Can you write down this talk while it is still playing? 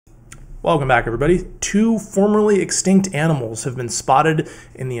Welcome back, everybody. Two formerly extinct animals have been spotted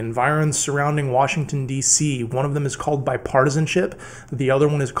in the environs surrounding Washington, D.C. One of them is called bipartisanship. The other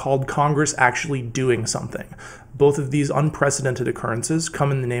one is called Congress actually doing something. Both of these unprecedented occurrences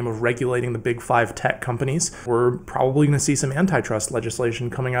come in the name of regulating the big five tech companies. We're probably going to see some antitrust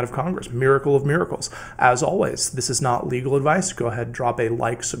legislation coming out of Congress. Miracle of miracles. As always, this is not legal advice. Go ahead, drop a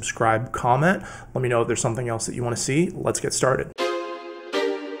like, subscribe, comment. Let me know if there's something else that you want to see. Let's get started.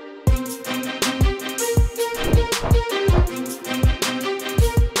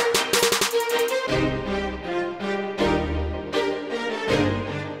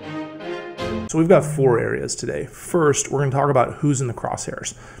 So we've got four areas today. First, we're going to talk about who's in the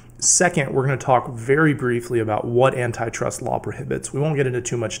crosshairs. Second, we're going to talk very briefly about what antitrust law prohibits. We won't get into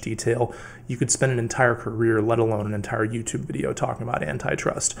too much detail. You could spend an entire career, let alone an entire YouTube video, talking about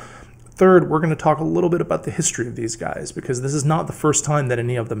antitrust. Third, we're going to talk a little bit about the history of these guys, because this is not the first time that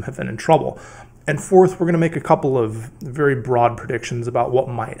any of them have been in trouble. And fourth, we're going to make a couple of very broad predictions about what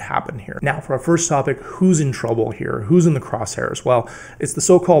might happen here. Now, for our first topic, who's in trouble here? Who's in the crosshairs? Well, it's the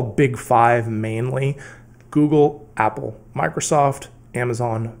so-called Big Five mainly: Google, Apple, Microsoft,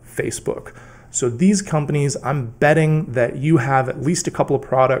 Amazon, Facebook. So these companies, I'm betting that you have at least a couple of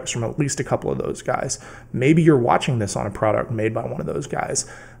products from at least a couple of those guys. Maybe you're watching this on a product made by one of those guys.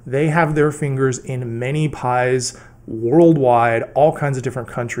 They have their fingers in many pies worldwide, all kinds of different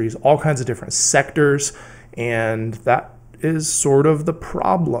countries, all kinds of different sectors, and that is sort of the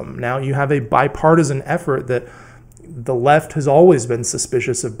problem. Now you have a bipartisan effort that the left has always been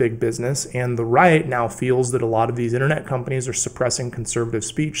suspicious of big business, and the right now feels that a lot of these internet companies are suppressing conservative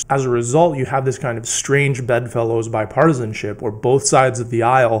speech. As a result, you have this kind of strange bedfellows bipartisanship where both sides of the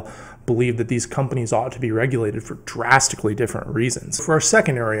aisle believe that these companies ought to be regulated for drastically different reasons. For our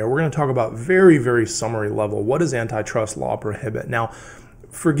second area, we're going to talk about very, very summary level. What does antitrust law prohibit? Now,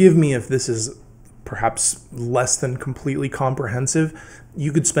 forgive me if this is perhaps less than completely comprehensive.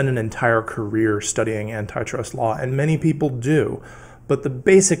 You could spend an entire career studying antitrust law, and many people do. But the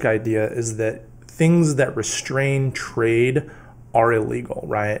basic idea is that things that restrain trade are illegal,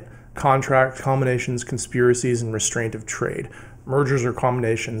 right? Contract combinations, conspiracies, and restraint of trade. Mergers or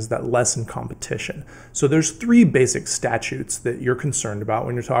combinations that lessen competition. So there's three basic statutes that you're concerned about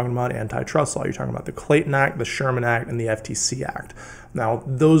when you're talking about antitrust law. You're talking about the Clayton Act, the Sherman Act, and the FTC Act. Now,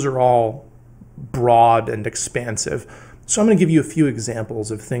 those are all broad and expansive. So I'm going to give you a few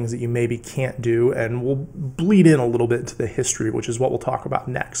examples of things that you maybe can't do, and we'll bleed in a little bit into the history, which is what we'll talk about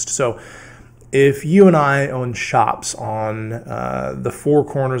next. So if you and I own shops on the four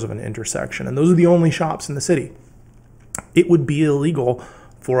corners of an intersection, and those are the only shops in the city, it would be illegal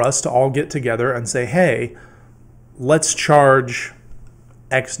for us to all get together and say, hey, let's charge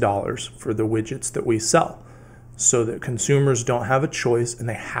X dollars for the widgets that we sell, so that consumers don't have a choice and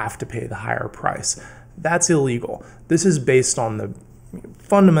they have to pay the higher price. That's illegal. This is based on the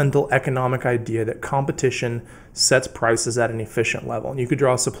fundamental economic idea that competition sets prices at an efficient level. And you could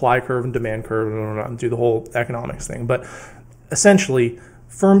draw a supply curve and demand curve and do the whole economics thing. But essentially,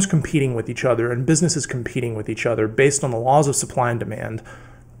 firms competing with each other and businesses competing with each other based on the laws of supply and demand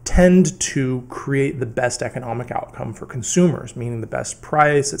tend to create the best economic outcome for consumers, meaning the best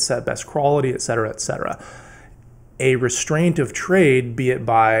price, best quality, et cetera, et cetera. A restraint of trade, be it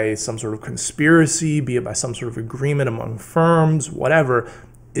by some sort of conspiracy, be it by some sort of agreement among firms, whatever,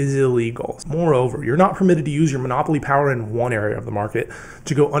 is illegal. Moreover, you're not permitted to use your monopoly power in one area of the market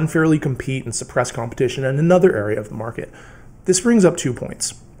to go unfairly compete and suppress competition in another area of the market. This brings up 2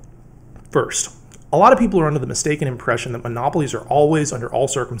 points. First, a lot of people are under the mistaken impression that monopolies are always, under all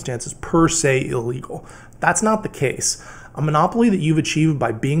circumstances, per se illegal. That's not the case. A monopoly that you've achieved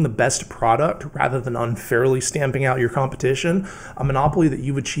by being the best product rather than unfairly stamping out your competition, a monopoly that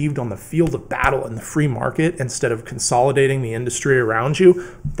you've achieved on the field of battle in the free market instead of consolidating the industry around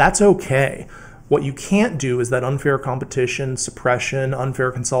you, that's okay. What you can't do is that unfair competition, suppression,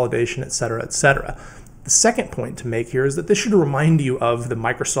 unfair consolidation, et cetera, et cetera. The second point to make here is that this should remind you of the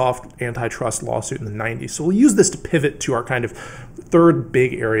Microsoft antitrust lawsuit in the 90s. So we'll use this to pivot to our kind of third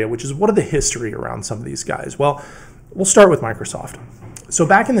big area, which is what are the history around some of these guys? Well, we'll start with Microsoft. So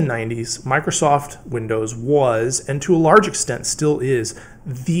back in the 90s, Microsoft Windows was, and to a large extent still is,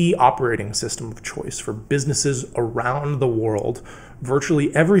 the operating system of choice for businesses around the world.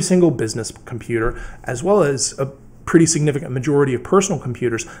 Virtually every single business computer, as well as a pretty significant majority of personal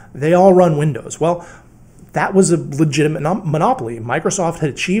computers, they all run Windows. Well, that was a legitimate monopoly. Microsoft had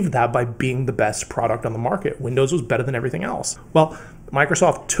achieved that by being the best product on the market. Windows was better than everything else. Well,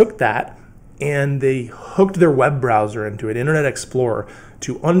 Microsoft took that and they hooked their web browser into it, Internet Explorer,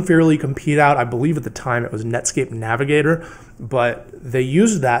 to unfairly compete out, I believe at the time it was Netscape Navigator, but they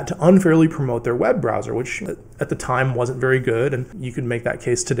used that to unfairly promote their web browser, which at the time wasn't very good, and you could make that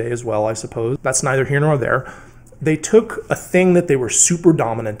case today as well, I suppose. That's neither here nor there. They took a thing that they were super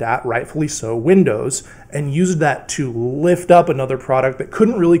dominant at, rightfully so, Windows, and used that to lift up another product that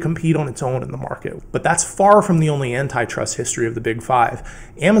couldn't really compete on its own in the market. But that's far from the only antitrust history of the Big Five.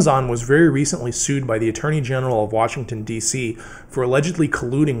 Amazon was very recently sued by the Attorney General of Washington, D.C. for allegedly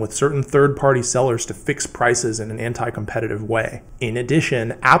colluding with certain third-party sellers to fix prices in an anti-competitive way. In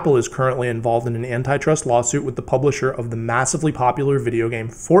addition, Apple is currently involved in an antitrust lawsuit with the publisher of the massively popular video game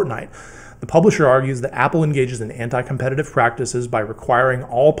Fortnite. The publisher argues that Apple engages in anti-competitive practices by requiring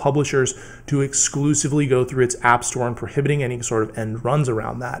all publishers to exclusively go through its App Store and prohibiting any sort of end runs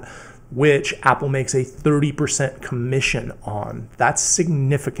around that, which Apple makes a 30% commission on. That's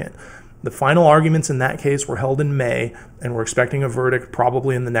significant. The final arguments in that case were held in May, and we're expecting a verdict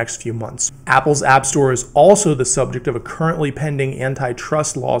probably in the next few months. Apple's App Store is also the subject of a currently pending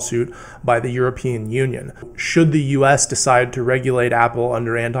antitrust lawsuit by the European Union. Should the US decide to regulate Apple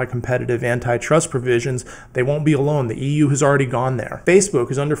under anti-competitive antitrust provisions, they won't be alone. The EU has already gone there.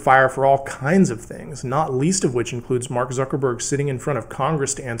 Facebook is under fire for all kinds of things, not least of which includes Mark Zuckerberg sitting in front of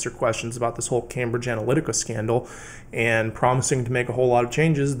Congress to answer questions about this whole Cambridge Analytica scandal and promising to make a whole lot of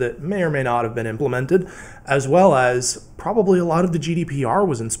changes that may or may not have been implemented, as well as probably a lot of the GDPR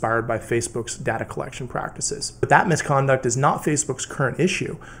was inspired by Facebook's data collection practices. But that misconduct is not Facebook's current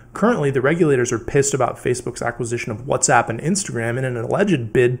issue. Currently, the regulators are pissed about Facebook's acquisition of WhatsApp and Instagram in an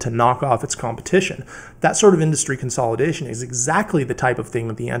alleged bid to knock off its competition. That sort of industry consolidation is exactly the type of thing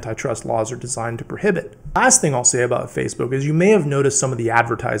that the antitrust laws are designed to prohibit. Last thing I'll say about Facebook is you may have noticed some of the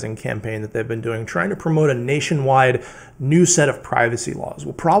advertising campaign that they've been doing, trying to promote a nationwide new set of privacy laws.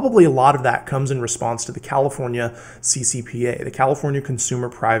 Well, probably a lot of that comes in response to the California CCPA, the California Consumer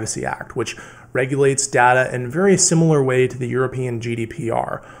Privacy Act, which regulates data in a very similar way to the European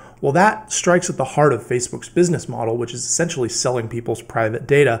GDPR. Well, that strikes at the heart of Facebook's business model, which is essentially selling people's private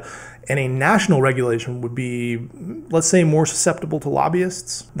data, and a national regulation would be, let's say, more susceptible to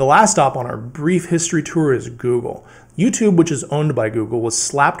lobbyists. The last stop on our brief history tour is Google. YouTube, which is owned by Google, was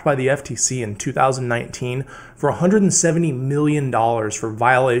slapped by the FTC in 2019 for $170 million for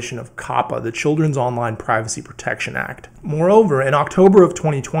violation of COPPA, the Children's Online Privacy Protection Act. Moreover, in October of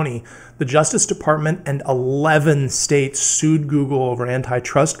 2020, the Justice Department and 11 states sued Google over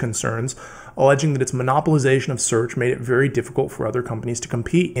antitrust concerns, alleging that its monopolization of search made it very difficult for other companies to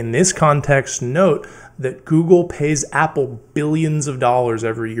compete. In this context, note that Google pays Apple billions of dollars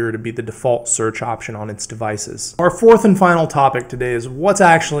every year to be the default search option on its devices. Our fourth and final topic today is what's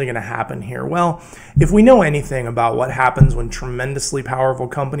actually going to happen here. Well, if we know anything about what happens when tremendously powerful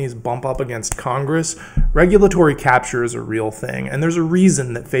companies bump up against Congress, regulatory capture is a real thing, and there's a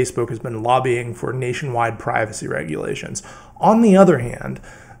reason that Facebook has been lobbying for nationwide privacy regulations. On the other hand,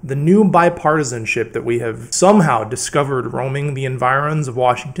 the new bipartisanship that we have somehow discovered roaming the environs of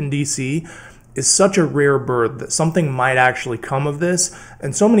Washington, D.C. is such a rare bird that something might actually come of this,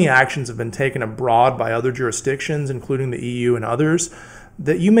 and so many actions have been taken abroad by other jurisdictions, including the EU and others,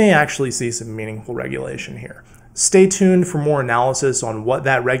 that you may actually see some meaningful regulation here. Stay tuned for more analysis on what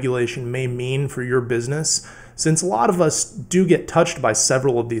that regulation may mean for your business, since a lot of us do get touched by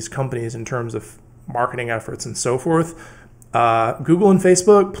several of these companies in terms of marketing efforts and so forth. Google and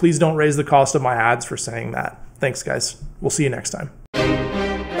Facebook, please don't raise the cost of my ads for saying that. Thanks, guys. We'll see you next time.